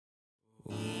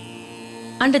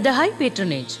Under the high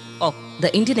patronage of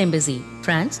the Indian Embassy,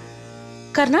 France,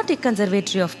 Carnatic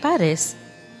Conservatory of Paris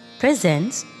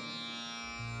presents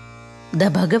the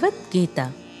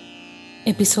Bhagavad-Gita,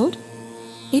 episode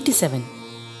 87.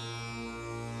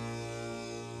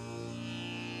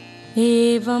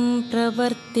 Evam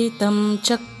pravartitam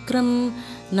chakram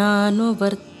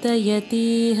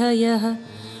nanuvartayati hayah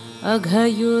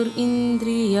aghayur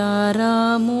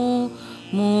indriyaramo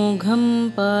mogham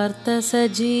partha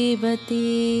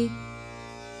sajivati.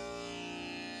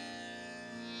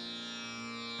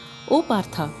 O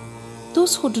Partha,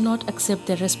 those who do not accept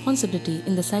their responsibility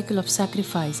in the cycle of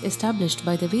sacrifice established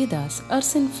by the Vedas are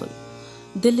sinful.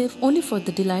 They live only for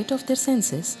the delight of their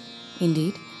senses.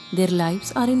 Indeed, their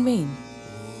lives are in vain.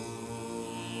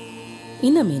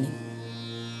 Inner meaning.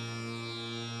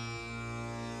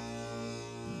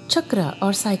 Chakra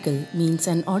or cycle means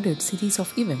an ordered series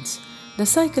of events. The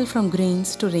cycle from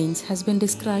grains to rains has been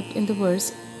described in the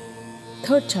verse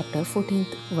 3rd chapter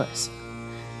 14th verse.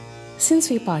 Since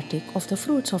we partake of the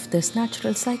fruits of this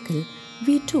natural cycle,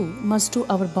 we too must do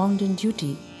our bounden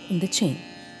duty in the chain.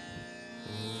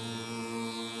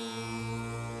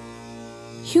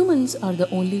 Humans are the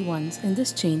only ones in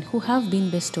this chain who have been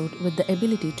bestowed with the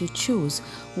ability to choose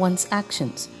one's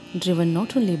actions, driven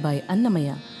not only by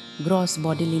Annamaya, gross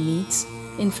bodily needs,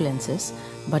 influences,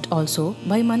 but also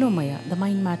by Manomaya, the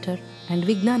mind matter, and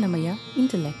Vijnanamaya,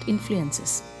 intellect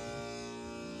influences.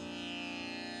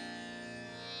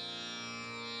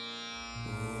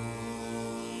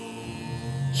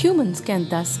 Humans can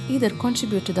thus either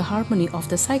contribute to the harmony of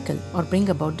the cycle or bring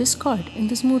about discord in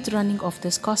the smooth running of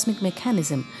this cosmic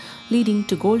mechanism, leading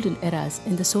to golden eras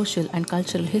in the social and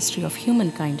cultural history of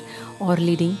humankind or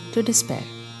leading to despair.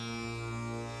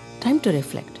 Time to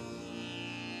reflect.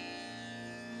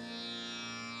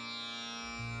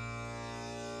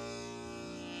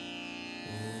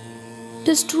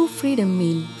 Does true freedom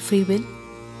mean free will,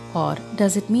 or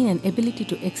does it mean an ability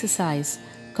to exercise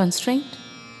constraint?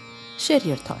 Share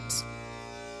your thoughts.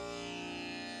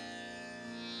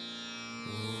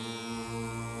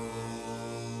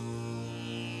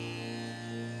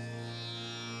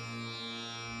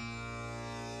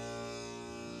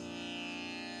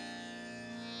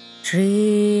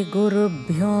 Shri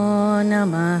Gurubhyo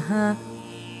Namaha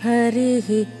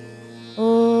Harihi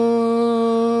Om.